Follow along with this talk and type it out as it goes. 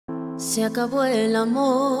Se acabó el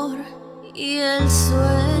amor y el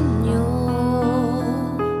sueño,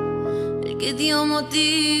 el que dio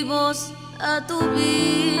motivos a tu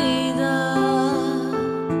vida,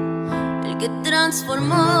 el que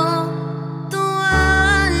transformó tu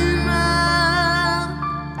alma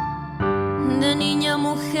de niña a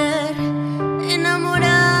mujer enamorada,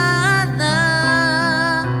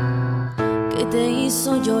 que te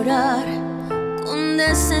hizo llorar con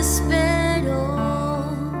desespero,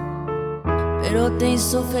 pero te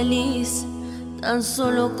hizo feliz tan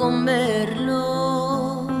solo con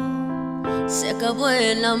verlo. Se acabó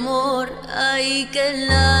el amor, ay qué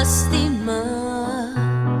lástima.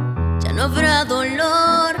 Ya no habrá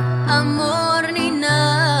dolor, amor ni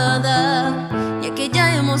nada, y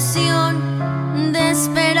aquella emoción de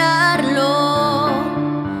esperarlo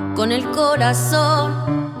con el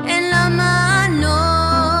corazón en la mano.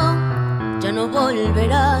 Ya no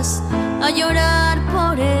volverás a llorar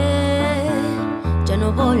por él, ya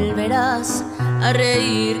no volverás a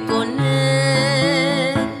reír con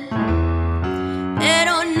él,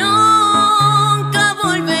 pero nunca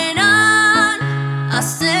volverán a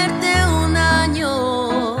hacerte un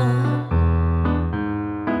daño.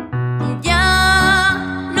 Ya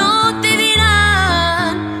no te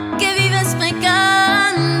dirán que vives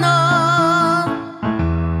pecando.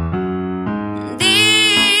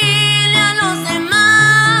 Dile a los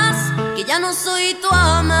demás que ya no soy tu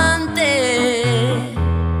amante,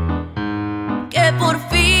 que por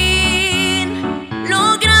fin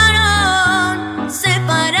lograron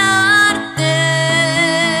separarte.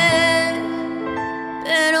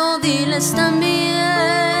 Pero diles también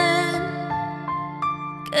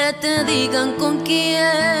que te digan con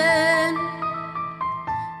quién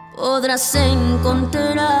podrás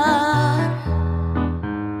encontrar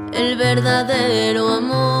el verdadero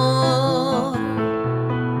amor.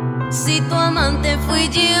 Si tu amante fui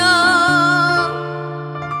yo,